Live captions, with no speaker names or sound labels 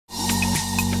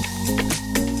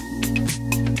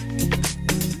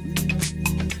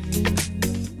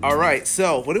All right,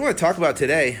 so what do we want to talk about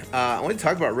today? I want to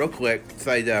talk about real quick,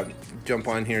 so I jump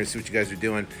on here and see what you guys are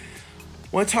doing.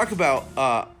 I want to talk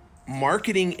about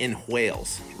marketing in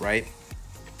whales, right?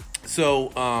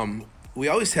 So we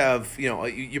always have,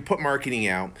 you put marketing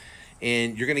out,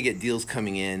 and you're going to get deals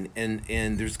coming in,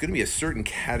 and there's going to be a certain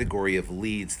category of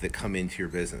leads that come into your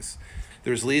business.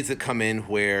 There's leads that come in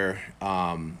where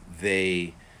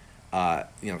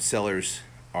sellers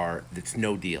are, it's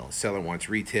no deal. Seller wants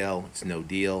retail, it's no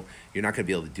deal. You're not going to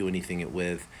be able to do anything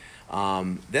with.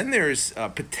 Then there's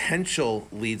potential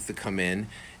leads that come in,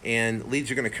 and leads,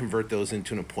 you're going to convert those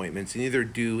into an appointment and either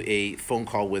do a phone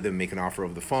call with them, make an offer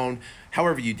over the phone,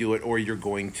 however you do it, or you're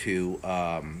going to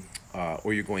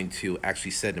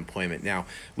actually set an appointment. Now,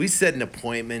 we set an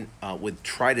appointment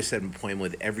try to set an appointment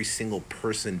with every single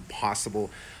person possible.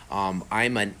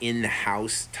 I'm an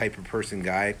in-house type of person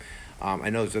guy.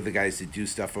 I know there's other guys that do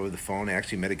stuff over the phone. I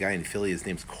actually met a guy in Philly, his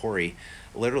name's Corey,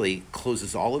 literally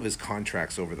closes all of his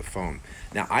contracts over the phone.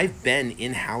 Now, I've been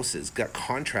in houses, got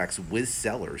contracts with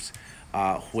sellers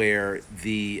where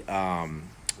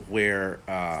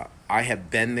I have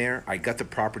been there, I got the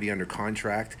property under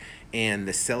contract, and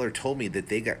the seller told me that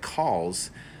they got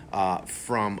calls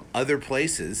from other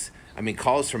places.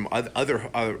 Calls from other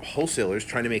wholesalers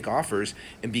trying to make offers,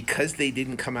 and because they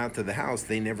didn't come out to the house,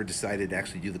 they never decided to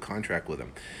actually do the contract with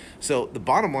them. So the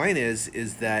bottom line is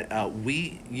that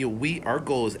our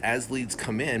goal is, as leads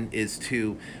come in,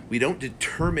 we don't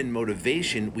determine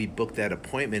motivation. We book that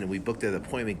appointment,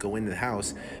 and go into the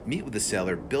house, meet with the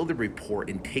seller, build a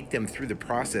report, and take them through the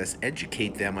process,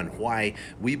 educate them on why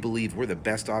we believe we're the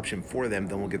best option for them.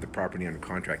 Then we'll get the property under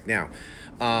contract.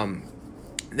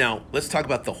 Now, let's talk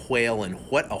about the whale and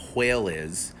what a whale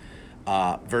is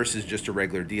versus just a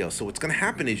regular deal. So what's going to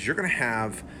happen is you're going to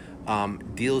have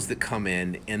deals that come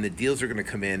in, and the deals are going to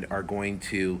come in you're going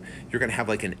to have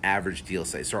like an average deal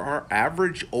size. So our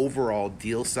average overall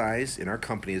deal size in our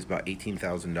company is about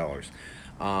 $18,000.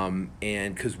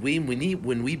 And because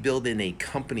when we build in a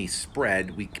company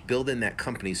spread, we build in that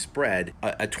company spread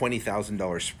a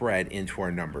 $20,000 spread into our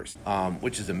numbers,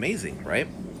 which is amazing, right?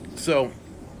 So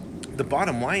the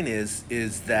bottom line is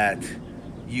that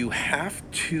you have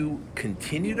to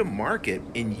continue to market,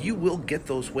 and you will get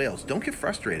those whales. Don't get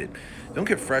frustrated. Don't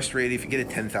get frustrated if you get a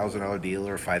 $10,000 deal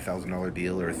or a $5,000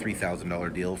 deal or a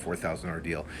 $3,000 deal, $4,000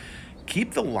 deal.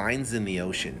 Keep the lines in the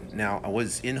ocean. Now, I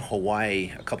was in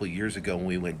Hawaii a couple of years ago when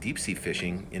we went deep sea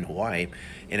fishing in Hawaii,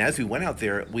 and as we went out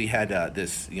there, we had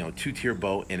this two-tier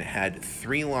boat, and it had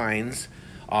 3 lines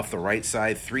off the right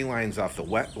side, 3 lines off the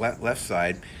left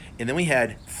side. And then we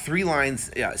had 6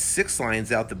 lines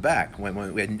out the back.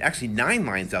 We had actually 9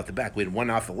 lines out the back. We had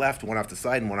 1 off the left, 1 off the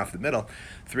side, and 1 off the middle,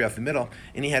 3 off the middle.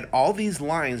 And he had all these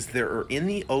lines that are in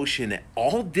the ocean at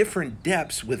all different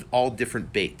depths with all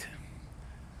different bait.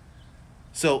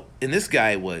 So, and this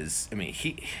guy was,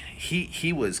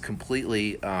 he was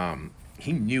completely,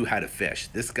 he knew how to fish.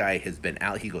 This guy has been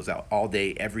out. He goes out all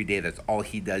day, every day. That's all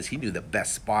he does. He knew the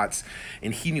best spots,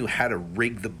 and he knew how to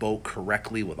rig the boat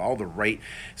correctly with all the right.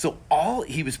 So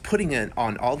he was putting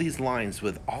on all these lines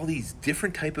with all these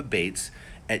different type of baits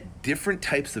at different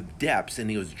types of depths, and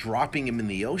he was dropping them in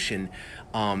the ocean,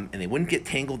 and they wouldn't get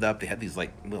tangled up. They had these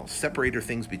like little separator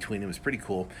things between them. It was pretty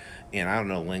cool. And I don't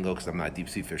know lingo because I'm not a deep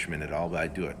sea fisherman at all, but I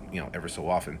do it, ever so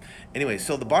often. Anyway,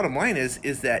 so the bottom line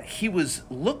is that he was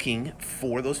looking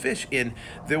for those fish, and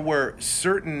there were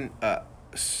certain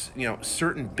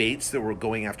baits that were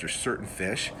going after certain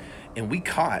fish, and we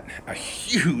caught a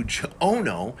huge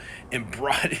ono and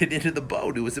brought it into the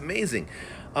boat. It was amazing.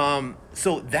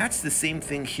 So that's the same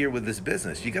thing here with this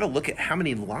business. You got to look at how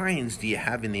many lines do you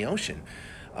have in the ocean.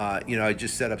 I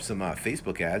just set up some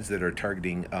Facebook ads that are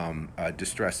targeting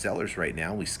distressed sellers right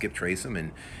now. We skip trace them,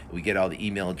 and we get all the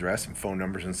email address and phone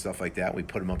numbers and stuff like that. We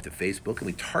put them up to Facebook, and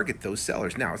we target those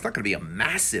sellers. Now, it's not going to be a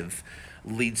massive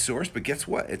lead source, but guess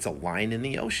what? It's a line in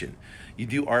the ocean. You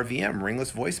do RVM,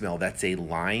 ringless voicemail, that's a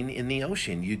line in the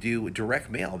ocean. You do direct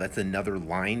mail, that's another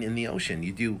line in the ocean.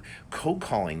 You do cold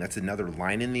calling, that's another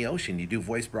line in the ocean. You do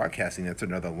voice broadcasting, that's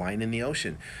another line in the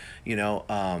ocean.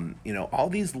 All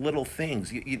these little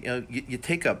things. You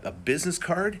take a business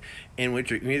card, and when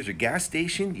there's a gas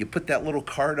station, you put that little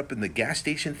card up in the gas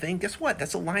station thing. Guess what?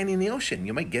 That's a line in the ocean.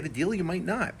 You might get a deal, you might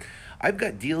not. I've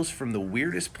got deals from the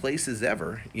weirdest places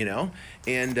ever, and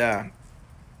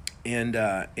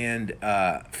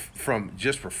from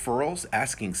just referrals,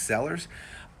 asking sellers.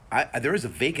 there was a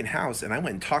vacant house, and I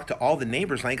went and talked to all the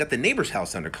neighbors, and I got the neighbor's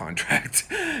house under contract.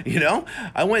 You know,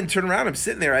 I went and turned around. I'm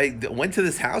sitting there. I went to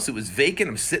this house. It was vacant.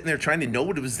 I'm sitting there trying to know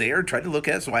what was there, tried to look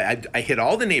at it. So I hit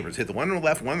all the neighbors, hit the one on the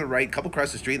left, one on the right, a couple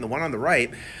across the street, and the one on the right.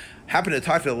 Happened to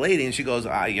talk to the lady, and she goes,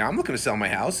 yeah, I'm looking to sell my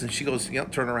house. And she goes, you know,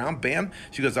 turn around, bam.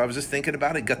 She goes, I was just thinking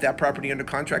about it, got that property under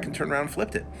contract, and turned around and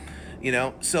flipped it. You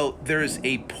know, so there's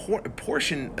a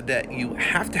portion that you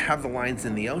have to have the lines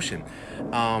in the ocean,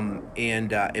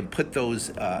 and put those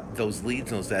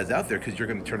leads and those ads out there, because you're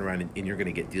going to turn around and you're going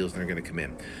to get deals, and they're going to come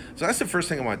in. So that's the first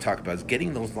thing I want to talk about, is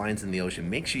getting those lines in the ocean.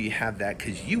 Make sure you have that,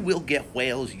 because you will get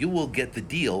whales. You will get the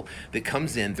deal that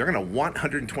comes in. They're going to want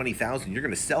 $120,000. You're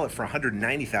going to sell it for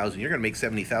 $190,000. You're going to make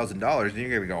 $70,000, and you're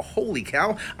going to go, holy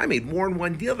cow! I made more in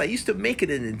one deal. I used to make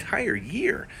it an entire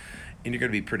year. And you're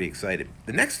going to be pretty excited.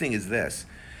 The next thing is this,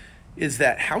 is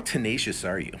that how tenacious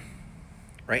are you,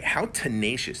 right? How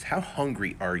tenacious, how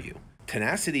hungry are you?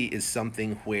 Tenacity is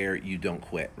something where you don't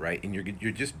quit, right? And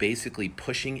you're just basically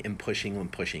pushing and pushing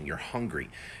and pushing. You're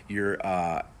hungry. You're,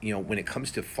 you know, when it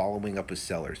comes to following up with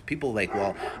sellers, people are like,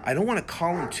 well, I don't want to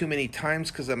call them too many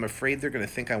times because I'm afraid they're going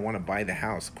to think I want to buy the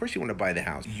house. Of course you want to buy the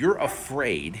house. You're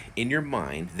afraid in your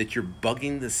mind that you're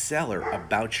bugging the seller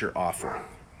about your offer,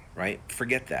 right?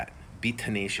 Forget that. Be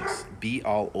tenacious. Be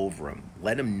all over them.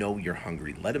 Let them know you're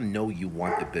hungry. Let them know you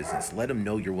want the business. Let them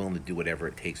know you're willing to do whatever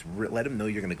it takes. Let them know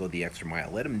you're going to go the extra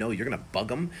mile. Let them know you're going to bug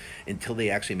them until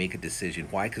they actually make a decision.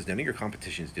 Why? Because none of your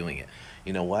competition is doing it.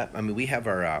 You know what? I mean, we have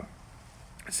our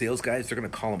sales guys. They're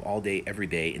going to call them all day, every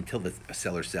day until the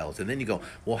seller sells. And then you go,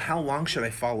 well, how long should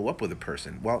I follow up with a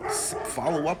person? Well,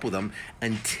 follow up with them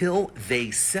until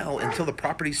they sell, until the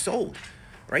property's sold.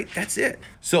 Right? That's it.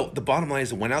 So the bottom line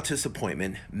is I went out to this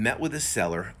appointment, met with the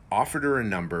seller, offered her a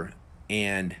number,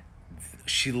 and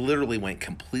she literally went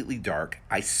completely dark.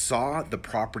 I saw the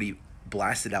property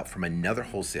blasted out from another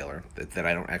wholesaler that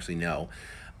I don't actually know.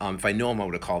 If I know him, I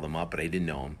would have called them up, but I didn't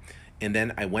know him. And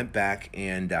then I went back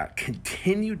and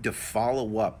continued to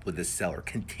follow up with the seller,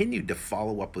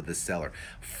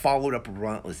 followed up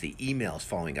relentlessly, emails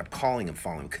following up, calling him,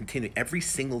 following him, continued. Every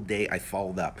single day I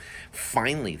followed up.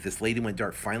 Finally, this lady went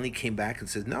dark, finally came back and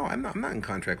said, no, I'm not in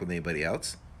contract with anybody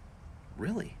else.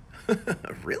 Really?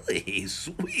 Really?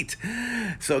 Sweet.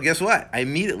 So guess what? I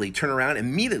immediately turned around,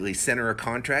 immediately sent her a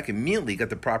contract, immediately got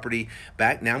the property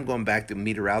back. Now I'm going back to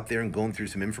meet her out there and going through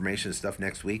some information and stuff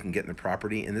next week and getting the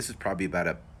property. And this is probably about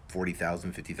a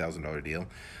 $40,000, $50,000 deal.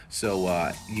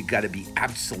 So you got to be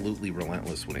absolutely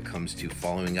relentless when it comes to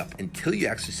following up until you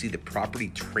actually see the property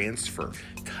transfer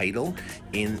title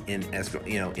in escrow,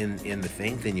 you know, in the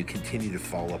thing. Then you continue to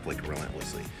follow up like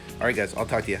relentlessly. All right, guys, I'll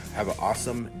talk to you. Have an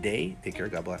awesome day. Take care.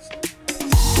 God bless.